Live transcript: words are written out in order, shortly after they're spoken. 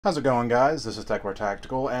How's it going, guys? This is TechWare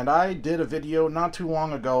Tactical, and I did a video not too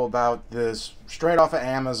long ago about this straight off of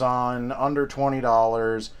Amazon, under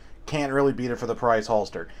 $20, can't really beat it for the price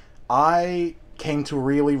holster. I came to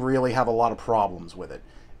really have a lot of problems with it.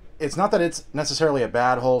 It's not that it's necessarily a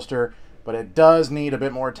bad holster, but it does need a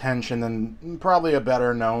bit more attention than probably a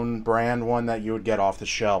better known brand one that you would get off the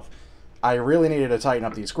shelf. I really needed to tighten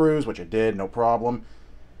up these screws, which I did, no problem.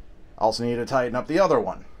 Also needed to tighten up the other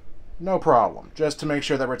one. No problem, just to make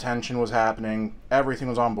sure that retention was happening, everything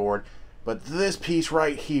was on board. But this piece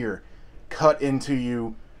right here cut into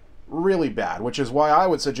you really bad, which is why I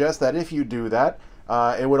would suggest that if you do that,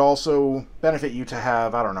 it would also benefit you to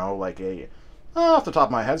have, I don't know, like a, off the top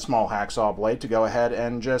of my head, small hacksaw blade to go ahead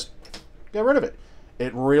and just get rid of it.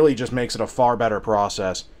 It really just makes it a far better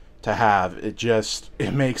process to have.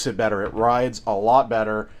 It makes it better. It rides a lot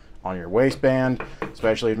better on your waistband,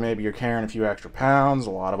 especially if maybe you're carrying a few extra pounds.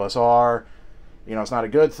 A lot of us are. You know, it's not a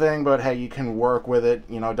good thing, but hey, you can work with it.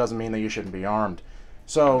 You know, it doesn't mean that you shouldn't be armed.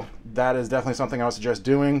 So that is definitely something I would suggest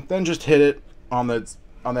doing. Then just hit it on the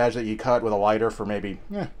edge that you cut with a lighter for maybe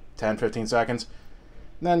 10-15 seconds.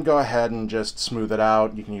 Then go ahead and just smooth it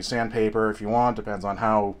out. You can use sandpaper if you want, depends on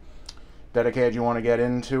how dedicated you want to get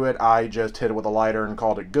into it. I just hit it with a lighter and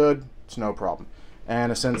called it good. It's no problem.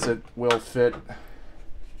 And since it will fit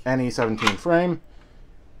any 17 frame,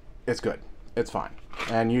 it's good. It's fine.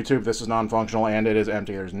 And YouTube, this is non-functional and it is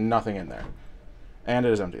empty. There's nothing in there. And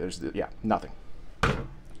it is empty. There's, yeah, nothing.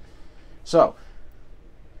 So,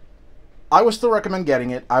 I would still recommend getting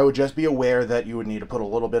it. I would just be aware that you would need to put a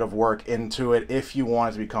little bit of work into it if you want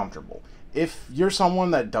it to be comfortable. If you're someone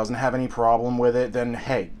that doesn't have any problem with it, then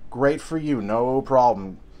hey, great for you, no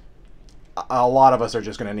problem. A lot of us are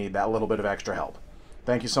just going to need that little bit of extra help.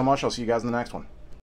 Thank you so much. I'll see you guys in the next one.